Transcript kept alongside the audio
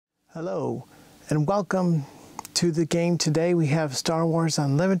Hello and welcome to the game. Today we have Star Wars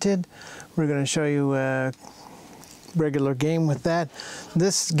Unlimited. We're going to show you a regular game with that.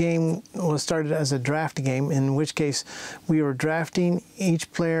 This game was started as a draft game, in which case we were drafting.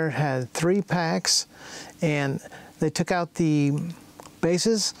 Each player had 3 packs and they took out the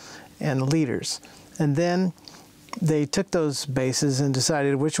bases and the leaders, and then they took those bases and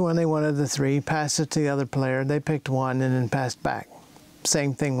decided which one they wanted, the 3, passed it to the other player. They picked one and then passed back.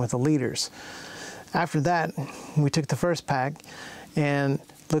 Same thing with the leaders. After that, we took the first pack and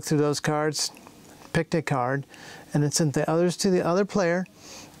looked through those cards, picked a card, and then sent the others to the other player,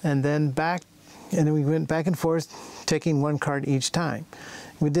 and then back, and then we went back and forth, taking 1 card each time.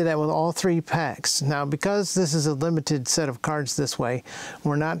 We did that with all 3 packs. Now, because this is a limited set of cards this way,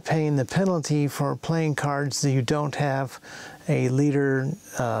 we're not paying the penalty for playing cards that you don't have a leader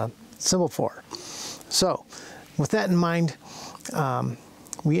symbol for. So, with that in mind,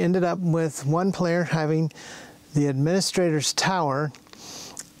 we ended up with one player having the Administrator's Tower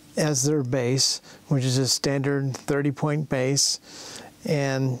as their base, which is a standard 30-point base,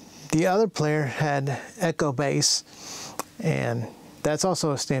 and the other player had Echo Base, and that's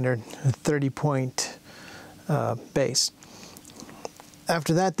also a standard 30-point base.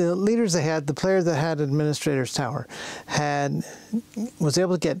 After that, the leaders they had, the player that had Administrator's Tower, was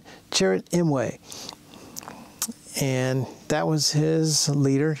able to get Chirrut Îmwe, and that was his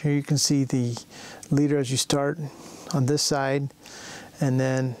leader. Here you can see the leader as you start on this side, and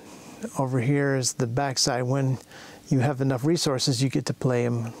then over here is the back side. When you have enough resources, you get to play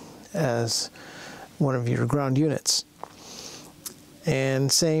him as one of your ground units. And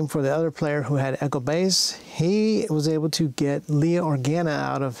same for the other player who had Echo Base. He was able to get Leia Organa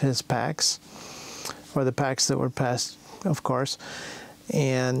out of his packs, or the packs that were passed, of course.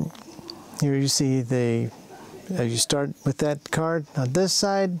 And here you see you start with that card on this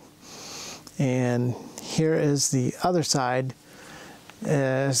side, and here is the other side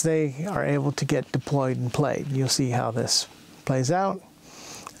as they are able to get deployed and played. You'll see how this plays out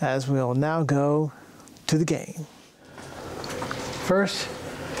as we'll now go to the game. First,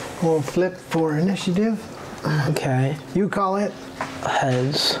 we'll flip for initiative. Okay. You call it?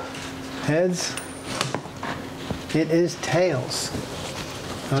 Heads. Heads. It is tails.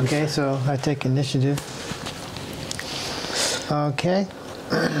 Okay, so I take initiative. Okay.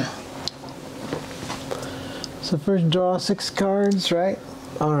 So first draw 6 cards, right?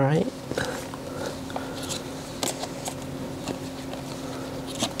 All right.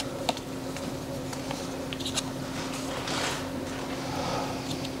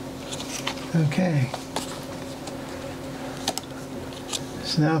 Okay.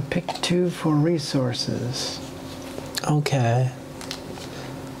 So now pick 2 for resources. Okay.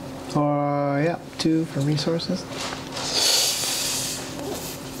 Yeah, 2 for resources.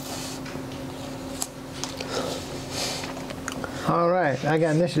 All right, I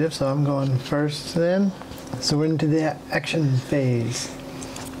got initiative, so I'm going first then. So we're into the action phase.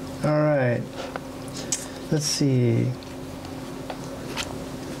 All right. Let's see.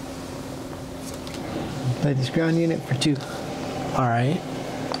 Play this ground unit for 2. All right.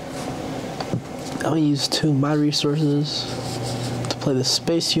 I'll use 2 of my resources to play the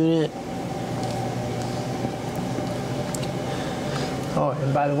space unit. Oh,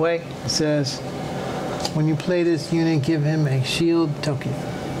 and by the way, it says when you play this unit, give him a shield token.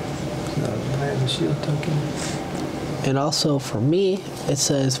 So I have a shield token. And also for me, it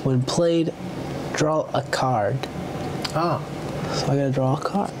says when played, draw a card. Oh. So I gotta draw a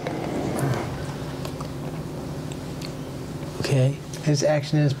card. Okay. His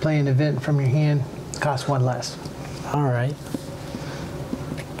action is play an event from your hand, costs 1 less. All right.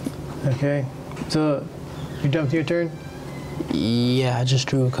 Okay. So you done with your turn? Yeah, I just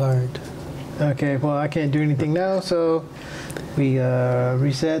drew a card. Okay, well, I can't do anything now, so we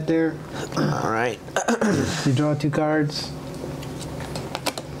reset there. All right. You draw 2 cards.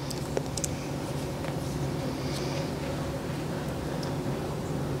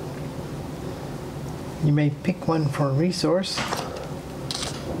 You may pick 1 for a resource.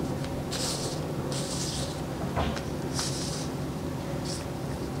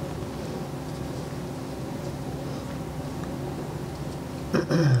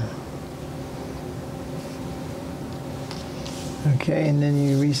 Okay, and then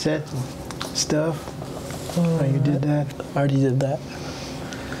you reset stuff. Oh, you did that. I already did that.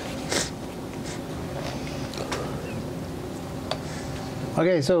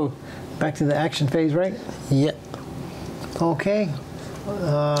 Okay, so back to the action phase, right? Yep. Okay.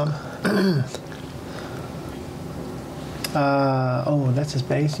 Oh, that's his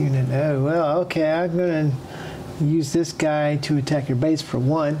base unit. Oh, well, okay, I'm going to use this guy to attack your base for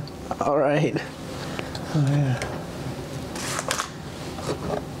 1. All right. Oh, yeah.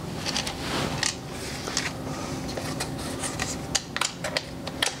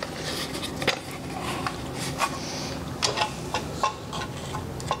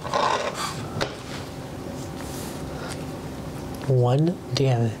 One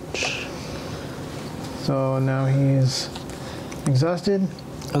damage. So now he's exhausted.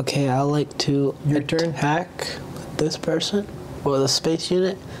 Okay, I like to Your turn. attack this person or the space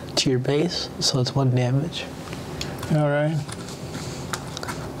unit to your base, so it's 1 damage. All right.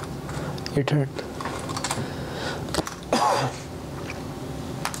 Your turn.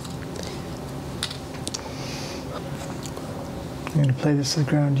 I'm going to play this as a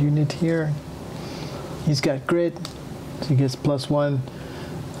ground unit here. He's got grit, so he gets +1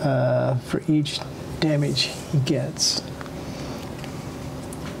 for each damage he gets.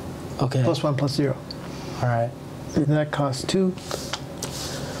 Okay. +1, +0. All right. And that costs 2.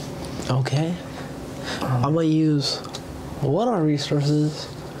 Okay. I'm gonna use one of our resources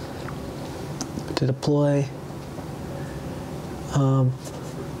to deploy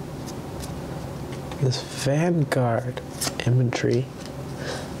this Vanguard infantry.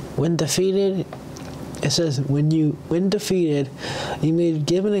 When defeated, it says when defeated, you may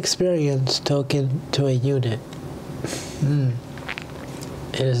give an experience token to a unit.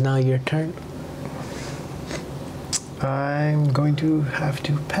 It is now your turn. I'm going to have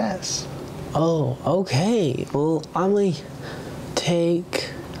to pass. Oh, okay. Well, I'm gonna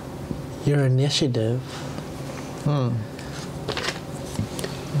take your initiative.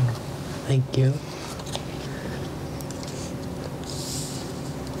 Thank you.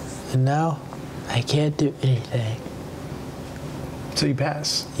 And now, I can't do anything. So you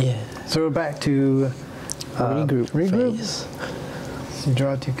pass. Yeah. So we're back to Regroup. Phase. So you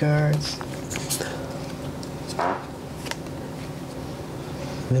draw 2 cards.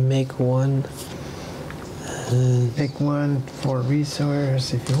 Then make one. Pick 1 for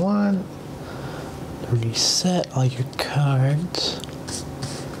resource if you want. Reset all your cards.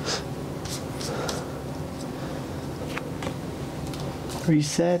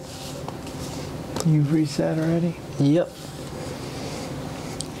 Reset. You've reset already? Yep.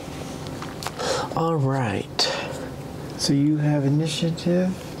 All right. So you have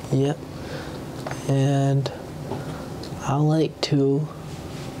initiative. Yep. And I like to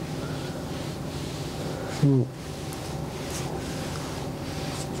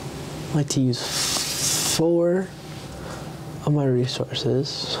use 4 of my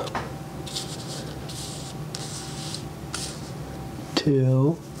resources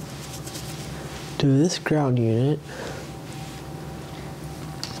to do this ground unit.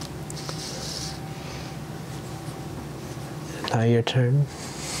 Now your turn.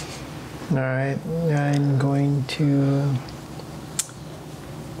 All right.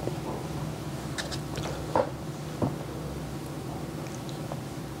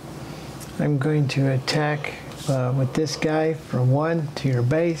 I'm going to attack with this guy for 1 to your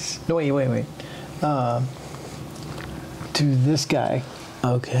base. No, wait. To this guy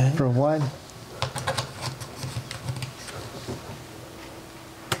Okay. for 1.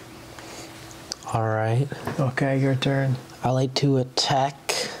 All right. Okay, your turn. I like to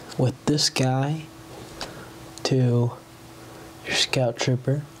attack with this guy to your scout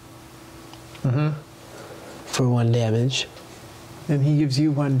trooper for 1 damage. And he gives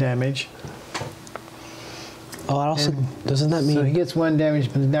you 1 damage. Oh, I also doesn't that mean? So he gets 1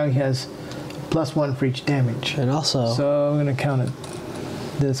 damage, but now he has +1 for each damage. And also, So I'm going to count it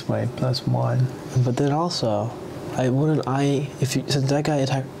this way, +1. but then also, since that guy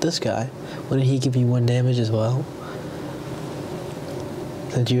attacked this guy, wouldn't he give you 1 damage as well?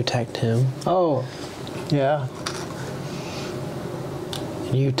 Since you attacked him, Oh, yeah.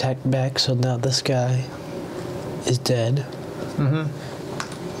 and you attacked back, so now this guy is dead.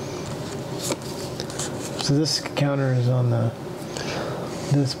 So this counter is on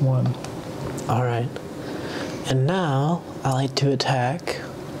this one. All right. And now I like to attack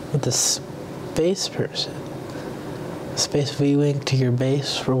with the space person. Space V-wing to your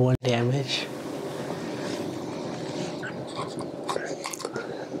base for 1 damage.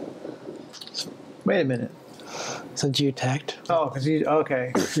 Wait a minute. Since you attacked. Oh, because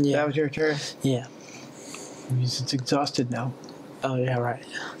okay. Yeah. That was your turn? Yeah. It's exhausted now. Oh yeah, right.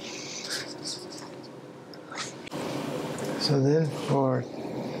 So then for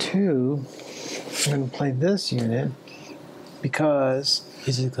 2, I'm going to play this unit because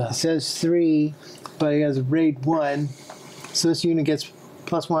it says 3, but it has raid 1. So this unit gets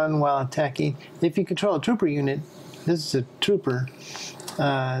 +1 while attacking. If you control a trooper unit, this is a trooper,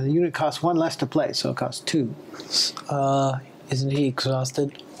 The unit costs 1 less to play, so it costs 2. Isn't he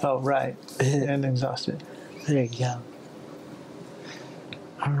exhausted? Oh, right. And exhausted. There you go.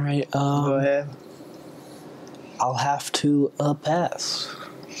 All right. Go ahead. I'll have to pass.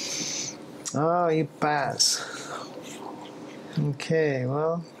 Oh, you pass. Okay,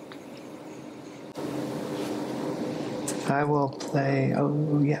 well, I will play,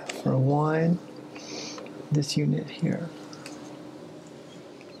 oh yeah, for 1, this unit here.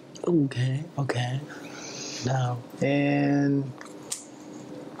 Okay. Now. And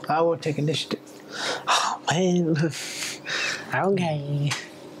I will take initiative. Oh, man. Okay.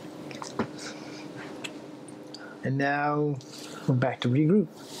 And now we're back to regroup.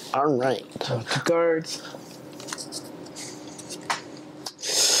 All right. So 2 cards.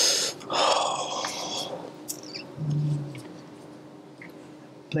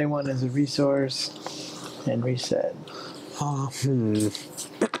 Play 1 as a resource and reset.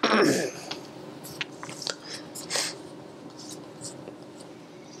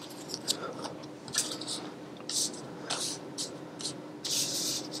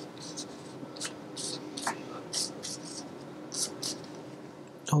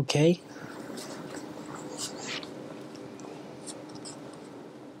 Okay.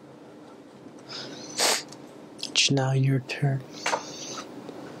 It's now your turn.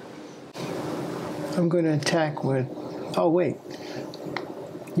 I'm going to attack with. Oh, wait.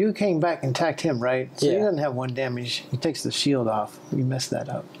 You came back and attacked him, right? So he Yeah. doesn't have 1 damage. He takes the shield off. You messed that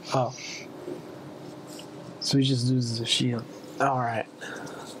up. Oh, So he just loses the shield. all right.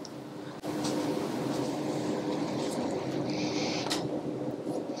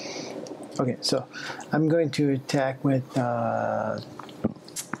 Okay, so I'm going to attack with.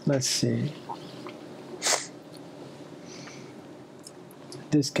 Let's see.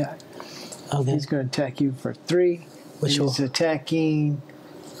 This guy. Okay. He's going to attack you for 3. Which He's one? attacking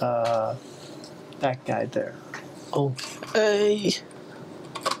that guy there. Okay.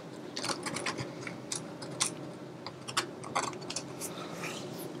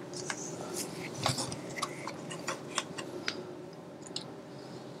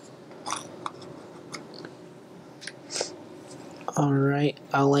 All right.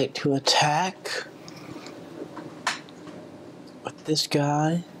 I like to attack with this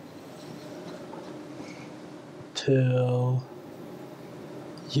guy to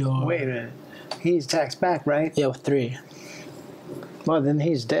your. Wait a minute. He attacks back, right? Yeah, with 3. Well, then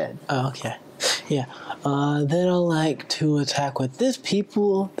he's dead. Oh, okay. Yeah. Then I like to attack with this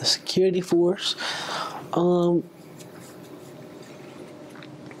people, the security force.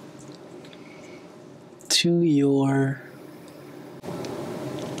 To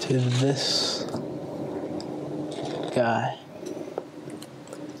this guy.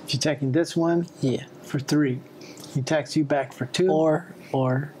 He's attacking this one Yeah. for 3. He attacks you back for 2.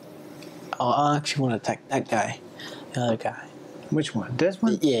 Or I actually want to attack that guy, the other guy. Which one? This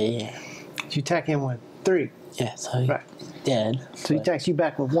one? Yeah. You attack him with 3. Yeah. So he's Right. dead. So he attacks you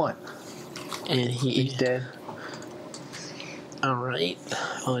back with 1. And He's dead. All right.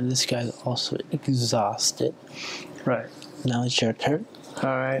 Oh, and this guy's also exhausted. Right. Now it's your turn.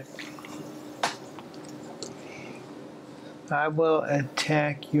 All right. I will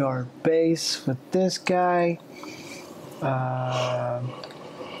attack your base with this guy.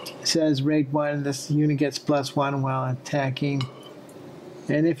 It says raid 1. This unit gets +1 while attacking.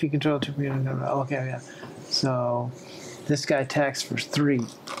 And if you control 2 units, okay, yeah. So this guy attacks for 3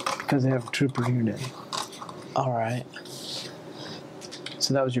 because they have a trooper unit. All right.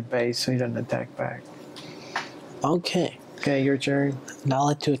 So that was your base, so he doesn't attack back. Okay. Okay, your turn. Now I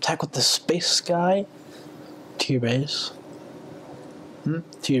like to attack with the space guy to your base.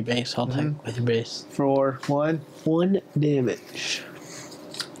 To your base. I'll attack with your base. For 1. 1 damage.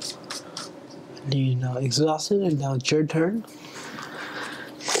 You're now exhausted, and now it's your turn.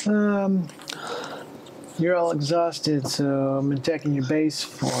 You're all exhausted, so I'm attacking your base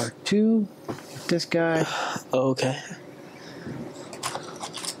for 2. This guy. Okay.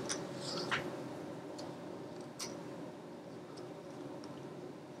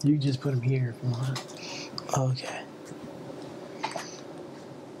 You can just put him here if you want. Okay.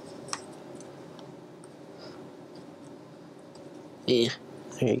 Yeah,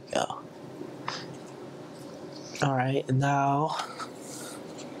 there you go. Alright, now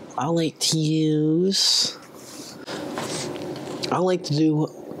I like to do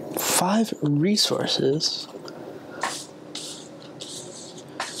 5 resources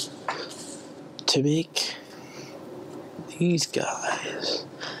to make these guys.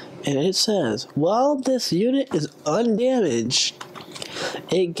 And it says, while this unit is undamaged,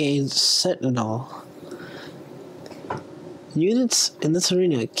 it gains Sentinel Units in this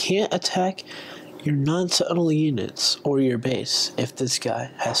arena can't attack your non-Sentinel units or your base if this guy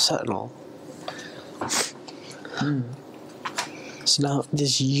has Sentinel. So now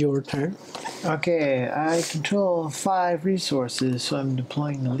this is your turn. Okay, I control 5 resources, so I'm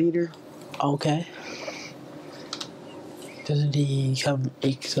deploying the leader. Okay. Doesn't he come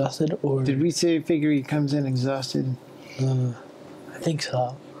exhausted or? Did we say figure he comes in exhausted? I think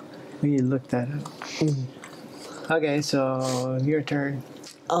so. We looked that up. Okay, so your turn.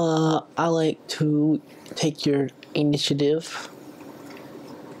 I like to take your initiative.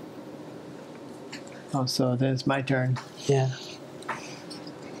 Oh, so then it's my turn. Yeah.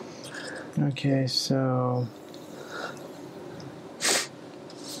 Okay, so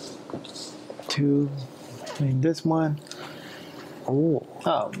 2. Like this one. Oh.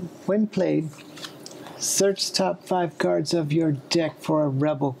 Oh, when played, search top 5 cards of your deck for a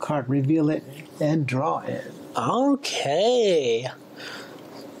rebel card, reveal it, and draw it. Okay.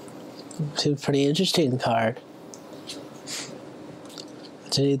 It's a pretty interesting card.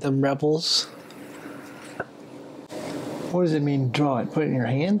 Do any of them rebels? What does it mean, draw it? Put it in your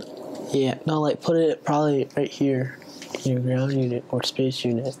hand? Yeah, no, like put it probably right here in your ground unit or space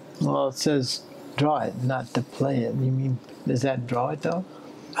unit. Well, it says draw it, not to play it. You mean, does that draw it though?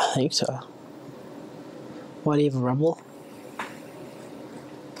 I think so. Why do you have a rebel?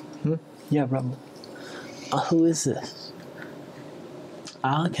 Yeah, rebel. Who is this?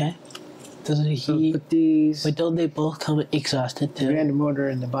 Ah, okay. Doesn't So he? put these Wait, don't they both come exhausted too? random order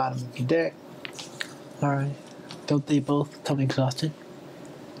in the bottom of your deck. Alright. Don't they both come exhausted?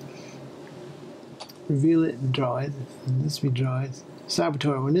 Reveal it and draw it. And this we draw it.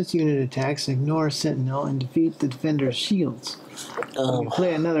 Saboteur. When this unit attacks, ignore Sentinel and defeat the defender's shields. When you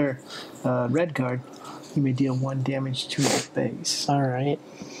play another red card, you may deal 1 damage to the base. Alright.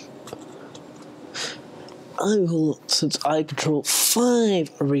 Since I control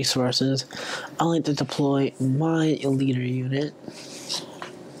 5 resources, I like to deploy my leader unit.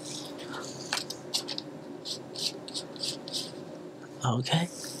 Okay.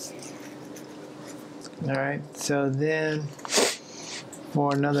 Alright, so then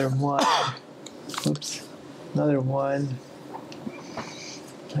for another 1, oops, another 1,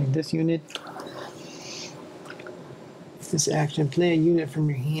 like this unit. This action, play a unit from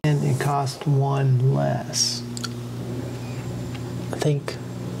your hand and cost 1 less. I think.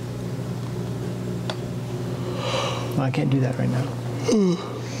 Well, I can't do that right now.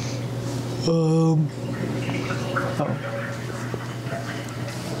 Oh.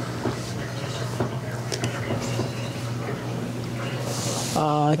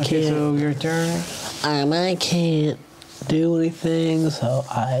 I Okay, can't. so your turn. I can't do anything, so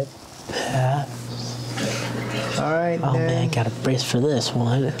I pass. Alright, Oh then. man, gotta brace for this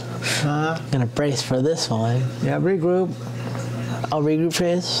one. Gonna brace for this one. Yeah, regroup. I'll regroup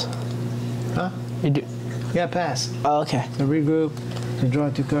phase. Huh? You do. Yeah, pass. Oh, okay. So regroup to draw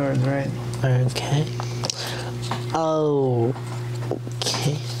 2 cards, right? Okay. Oh.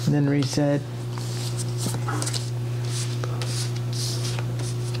 Okay. And then reset.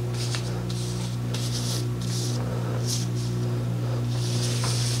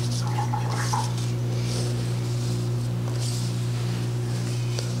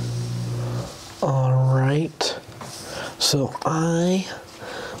 Alright. So I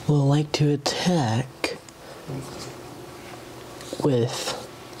would like to attack with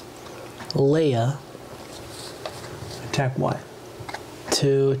Leia Attack what?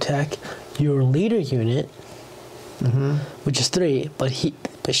 to attack your leader unit, which is 3, but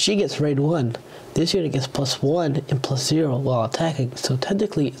she gets raid 1. This unit gets +1 and +0 while attacking, so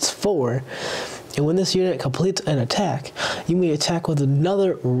technically it's 4. And when this unit completes an attack, you may attack with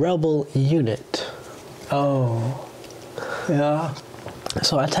another rebel unit. Oh. Yeah.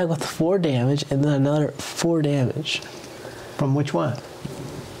 So I attack with 4 damage and then another 4 damage. From which one?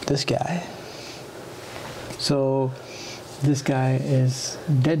 This guy. So this guy is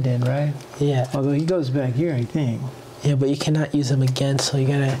dead then, right? Yeah. Although he goes back here, I think. Yeah, but you cannot use him again, so you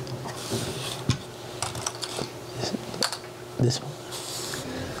gotta... This one.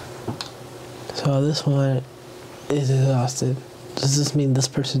 So this one is exhausted. Does this mean this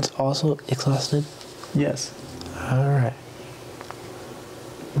person's also exhausted? Yes. Alright.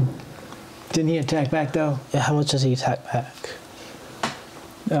 Didn't he attack back though? Yeah, how much does he attack back?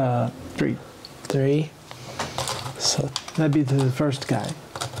 3. 3? So, That'd be the first guy.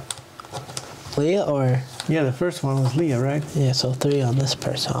 Leah or... Yeah, the first one was Leah, right? Yeah, so 3 on this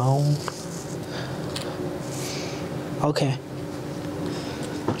person. Okay.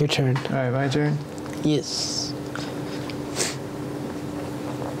 Your turn. All right, my turn. Yes.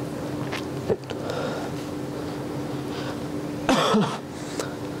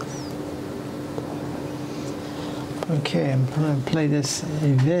 gonna play this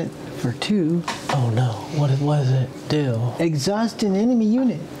event for 2. Oh no, what does it do? Exhaust an enemy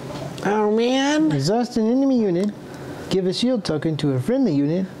unit. Oh man. Exhaust an enemy unit. Give a shield token to a friendly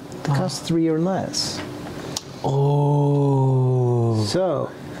unit that costs 3 or less. Oh. So,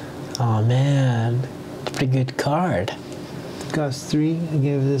 Oh man. It's a pretty good card. costs 3. I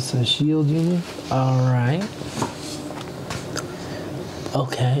give this a shield unit. Alright.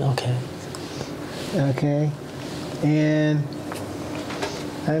 Okay. Okay. And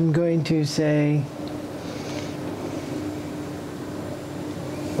I'm going to say,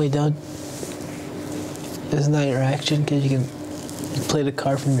 Wait, don't. Isn't that your action? Because you can play the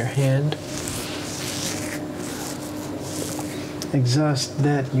card from your hand. exhaust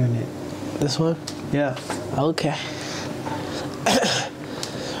that unit. This one? Yeah. Okay.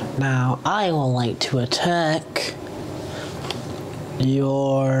 Now, I would like to attack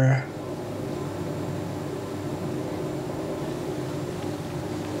your...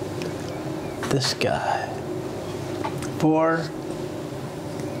 this guy. 4.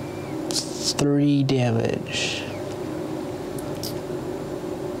 3 damage.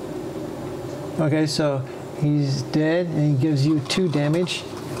 Okay, so he's dead and he gives you 2 damage.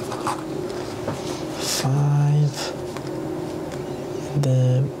 5.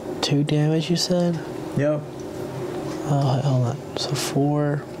 The 2 damage you said? Yep. Oh, hold on. So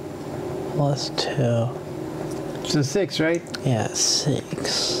 4 plus 2. So 6, right? Yeah,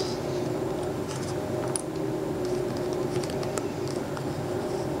 6.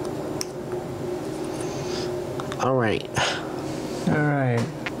 All right. All right.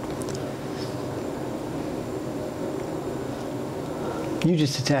 You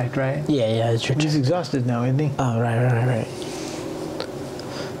just attacked, right? Yeah, it's your He's turn. exhausted now, isn't he? Oh, right.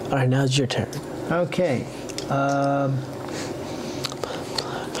 All right, now it's your turn. Okay.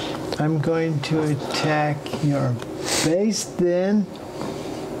 I'm going to attack your base then.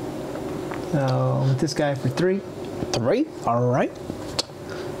 With this guy for 3. 3. All right.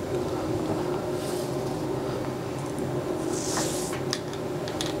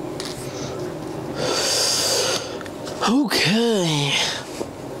 Okay.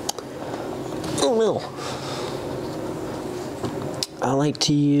 Oh no. I like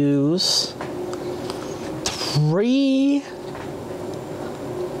to use 3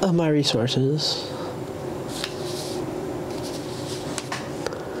 of my resources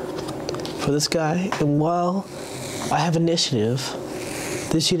for this guy, and while I have initiative,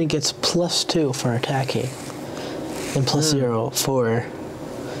 this unit gets +2 for attacking and +0 for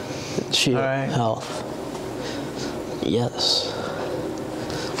shield health. Yes.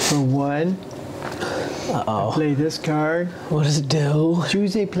 For 1, Uh-oh. play this card. What does it do?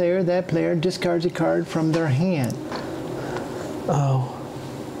 Choose a player. That player discards a card from their hand. Oh.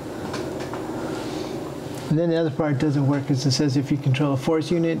 And then the other part doesn't work because it says if you control a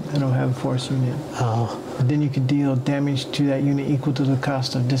force unit, I don't have a force unit. Oh. And then you can deal damage to that unit equal to the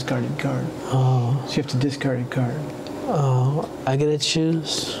cost of discarded card. Oh. So you have to discard a card. Oh. I get to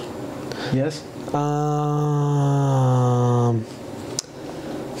choose? Yes? You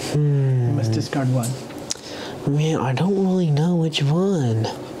must discard 1. Man, I don't really know which one.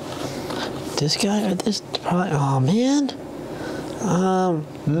 This guy or this? Probably. Oh man.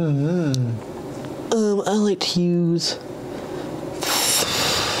 I like to use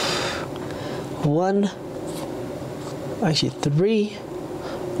 1. Actually, 3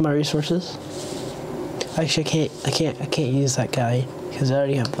 of my resources. Actually, I can't use that guy because I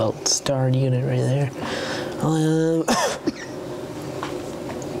already have the starred unit right there.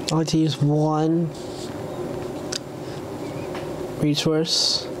 I like to use 1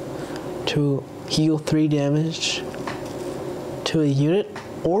 resource to heal 3 damage to a unit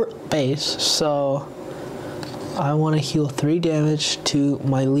or base. So I want to heal 3 damage to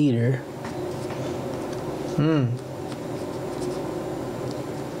my leader.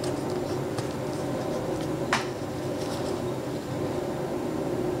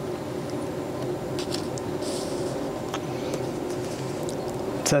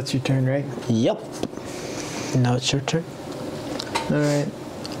 So that's your turn, right? Yep. Now it's your turn. All right.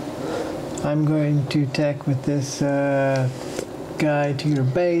 I'm going to attack with this guy to your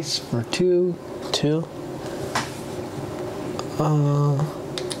base for 2. 2.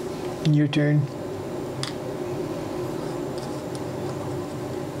 Your turn.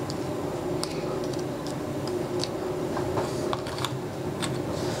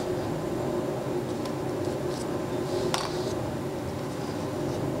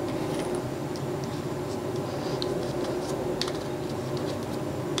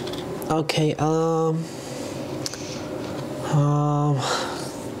 Okay, I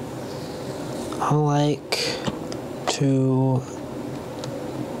like to to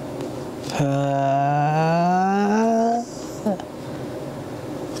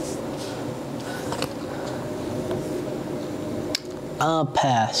I'll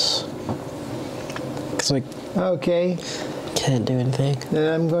pass. Cause like Okay. can't do anything.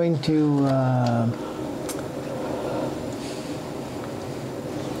 Then I'm going to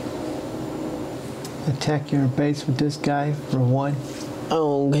attack your base with this guy for 1.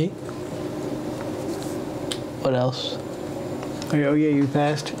 Okay. What else? Oh yeah, you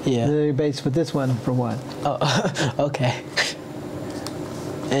passed. Yeah. Then your base with this one for 1. Oh, okay.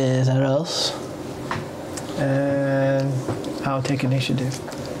 Is that else? And I'll take initiative.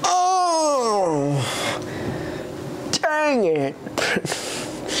 Oh! Dang it!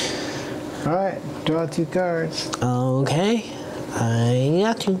 All right, draw 2 cards. Okay, I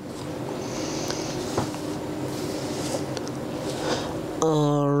got you.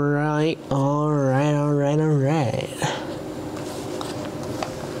 Alright.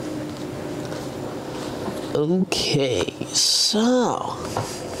 Okay, so.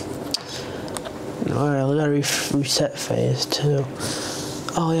 Alright, we gotta reset phase 2.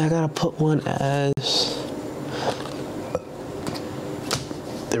 Oh, yeah, I gotta put one as.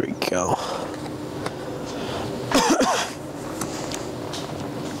 There we go.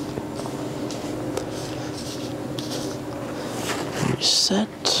 Reset.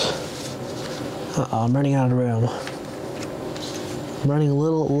 Uh-oh, I'm running out of room. I'm running a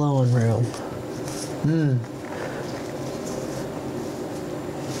little low on room.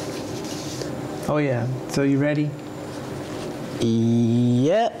 Oh yeah. So you ready?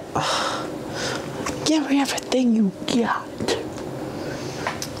 Yep. Give me everything you got.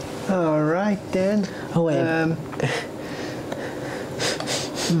 All right then. Oh, wait.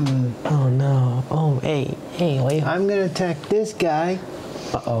 Oh, no. Oh, hey, wait. I'm gonna attack this guy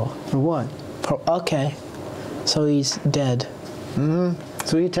Uh-oh. for 1. Okay. So he's dead.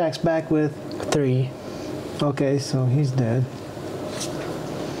 So he attacks back with. 3. Okay, so he's dead.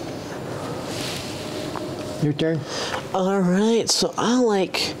 Your turn. Alright, so I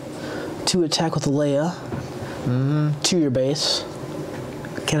like to attack with Leia to your base.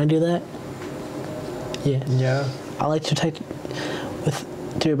 Can I do that? Yeah. Yeah. I like to attack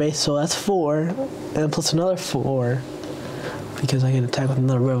to your base, so that's 4, and plus another 4, because I can attack with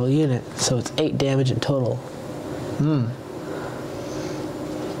another rebel unit, so it's 8 damage in total.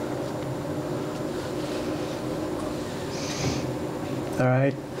 All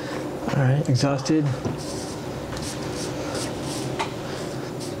right. Alright. Exhausted.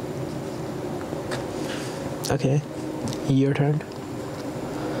 Okay. Your turn.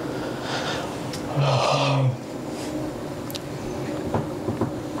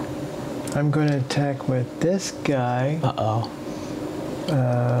 I'm going to attack with this guy Uh-oh.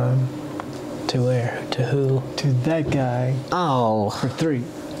 To where? To who? to that guy Oh. for 3.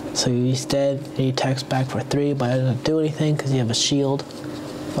 So he's dead, and he attacks back for 3, but I don't do anything because you have a shield.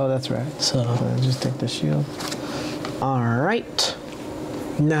 Oh, that's right. So, So just take the shield. alright.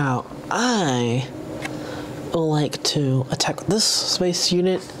 Now, I would like to attack this space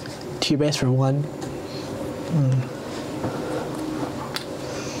unit to your base for 1.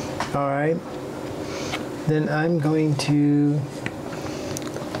 All right. Then I'm going to.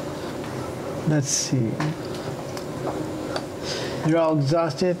 Let's see. You're all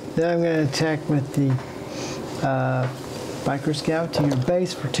exhausted. Then I'm going to attack with the biker scout to your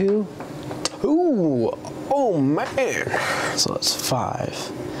base for 2. Ooh! Oh, man! So that's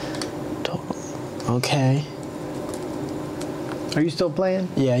 5 total. Okay. Are you still playing?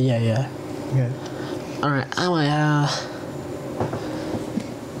 Yeah. Good. Alright, I'm gonna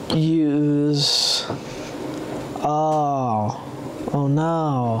use. Oh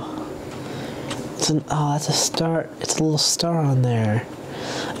no. That's a star. It's a little star on there.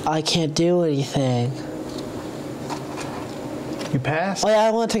 I can't do anything. You passed? Oh yeah,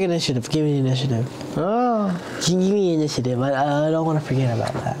 I want to take initiative. Give me initiative. Oh. Give me initiative. I don't want to forget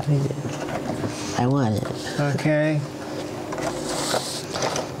about that. I want it. Okay.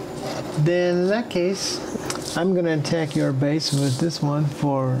 Then in that case, I'm going to attack your base with this one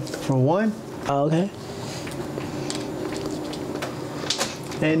for 1. Oh, okay.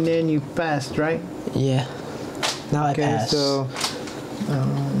 And then you passed, right? Yeah. Now I Okay, pass. so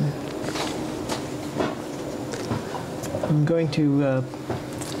I'm going to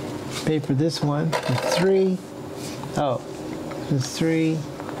pay for this one for 3. Oh, it's 3.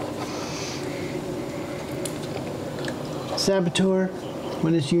 Saboteur.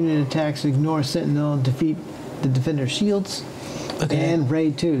 When this unit attacks, ignore Sentinel, defeat the defender's shields. Okay. And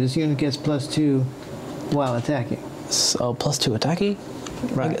raid 2. This unit gets +2 while attacking. So +2 attacking?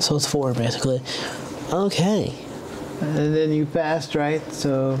 Right. Okay, so it's 4 basically. Okay. And then you passed, right?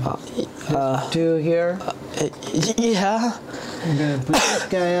 So 2 here. Yeah. I'm gonna put this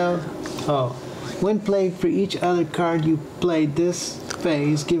guy out. Oh. When played for each other card you played this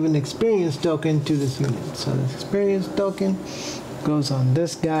phase, give an experience token to this unit. So the experience token goes on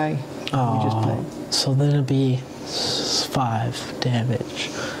this guy. You just played. So then it'd be 5 damage.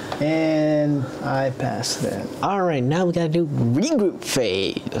 And I passed that. Alright, now we gotta do regroup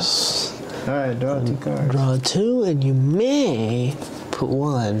phase. Alright, draw 2 cards. Draw 2, and you may put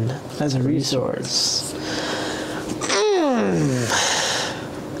 1 As a resource.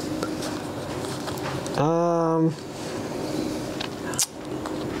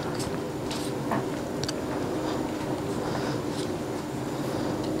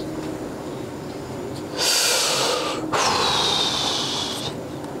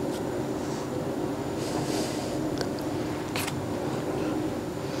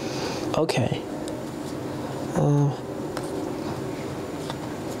 Okay.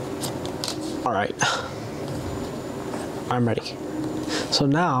 Alright. I'm ready. So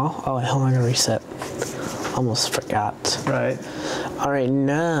now, oh wait, hold on, I'm gonna reset. Almost forgot. Right. Alright,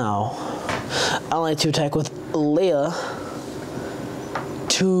 now, I like to attack with Leia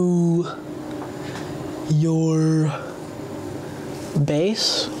to your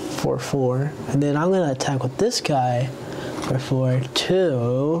base for 4. And then I'm gonna attack with this guy for 4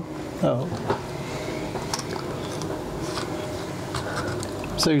 to... Oh.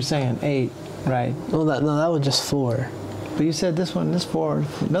 So you're saying 8, right? Well, that was just 4. But you said this one is 4.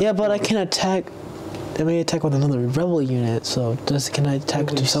 Yeah, but I can attack. I may attack with another rebel unit. So can I attack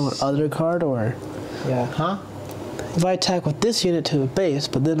to some other card or? Yeah. Huh? If I attack with this unit to a base,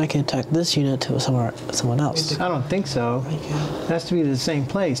 but then I can attack this unit to someone else. I don't think so. It has to be the same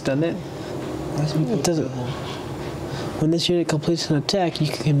place, doesn't it? It doesn't. When this unit completes an attack,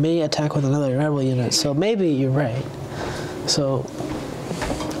 you may attack with another rebel unit. So maybe you're right. So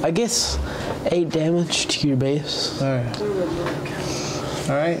I guess 8 damage to your base. Alright.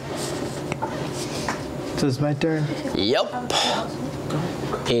 Alright. So it's my turn? Yep.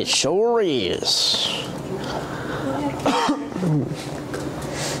 It sure is.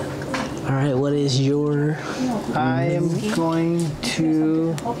 Alright, what is your... I am going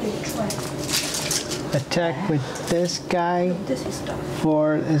to attack with this guy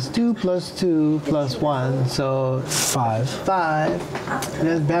for it's 2 + 2 + 1, so 5. 5. It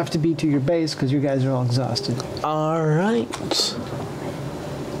doesn't have to be to your base because you guys are all exhausted. Alright.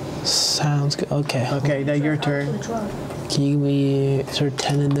 Sounds good. Okay. Okay, now your turn. Can you give me... Is there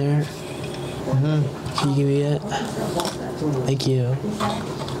 10 in there? Can you give me it? Thank you.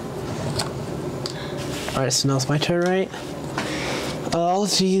 Alright, so now it's my turn, right?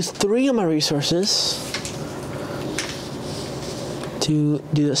 Let's use 3 of my resources to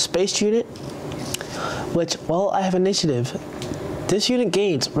do the space unit, which, well, I have initiative. This unit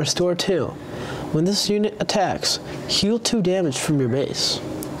gains Restore 2. When this unit attacks, heal 2 damage from your base.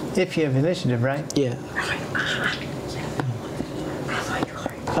 If you have initiative, right? Yeah.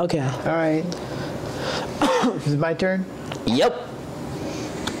 Okay. Alright. Is it my turn? Yep.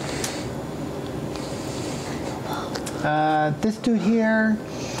 This dude here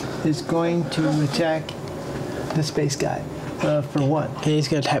is going to attack the space guy for 1. And he's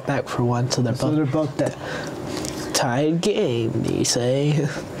gonna attack back for 1, so they're So they're both both dead. tied game, do you say?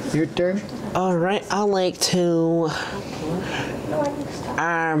 Your turn? Alright, I like to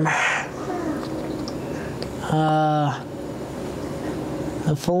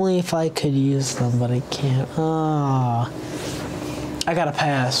if only if I could use them, but I can't. I gotta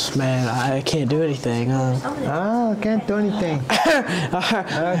pass, man. I can't do anything. Oh, can't do anything.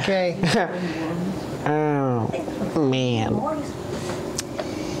 Okay. Oh, man.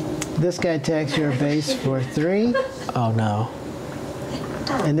 This guy attacks your base for 3, Oh, no.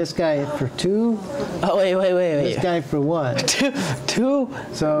 and this guy for 2. Oh, wait. This guy for 1. 2,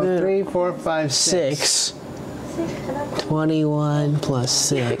 So 3, 4, 5, 6. 6. 21 plus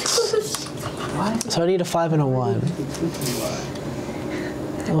 6. So I need a 5 and a 1.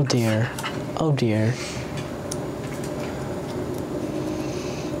 Oh dear. Oh dear.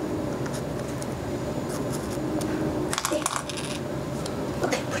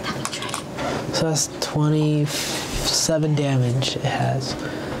 So that's 27 damage it has.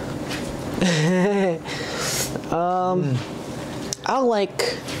 I'll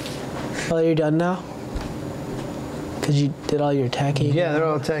like... Oh, you're done now? Because you did all your attacking? Yeah, they're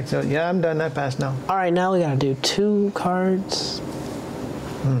all attacked. So yeah, I'm done. I passed now. Alright, now we gotta do 2 cards.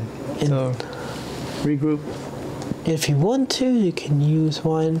 So regroup. If you want to, you can use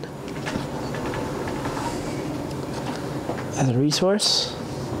 1 as a resource,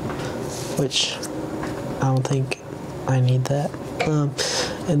 which I don't think I need that.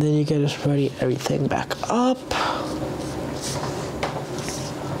 And then you can just ready everything back up.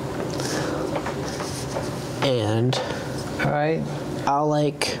 And All right. I'll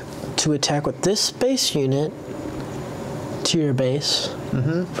like to attack with this base unit to your base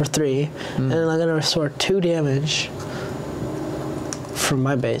for 3, and then I'm gonna restore 2 damage from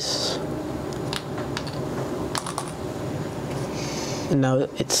my base. And now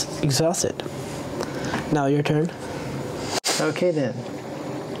it's exhausted. Now your turn. Okay then.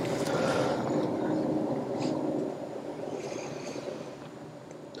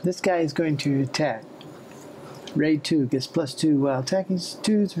 This guy is going to attack. Raid 2 gets +2 while attacking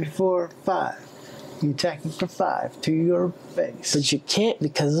 2, 3, 4, 5. You're attacking for 5 to your base. But you can't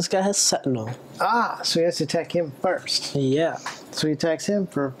because this guy has Sentinel. Ah, so he has to attack him first. Yeah. So he attacks him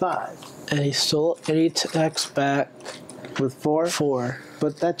for 5. And he attacks back With 4? 4.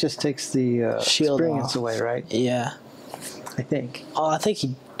 But that just takes the Shield experience off. away, right? Yeah. I think. Oh, I think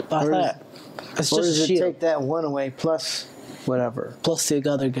he. I Or thought it's Or just does a it shield take that 1 away plus whatever? plus the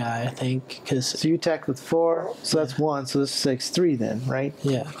other guy. I think because So you attack with 4, so that's 1, so this takes 3 then, right?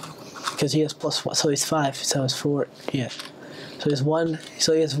 yeah, because he has +1, so he's 5. So it's 4. Yeah. So he's 1.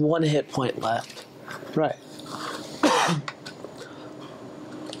 So he has 1 hit point left. Right.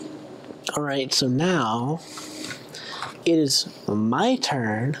 All right. So now it is my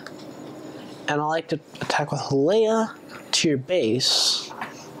turn, and I like to attack with Leia to your base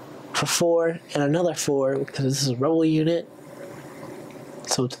for 4 and another 4 because this is a rebel unit.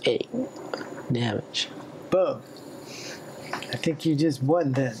 So it's 8 damage. Boom. I think you just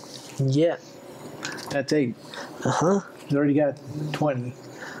won then. Yeah. That's 8. Uh-huh. You already got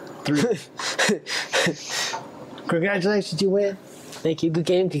 23. Congratulations, you win. Thank you. Good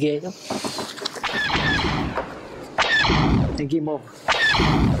game. Good game. And game over.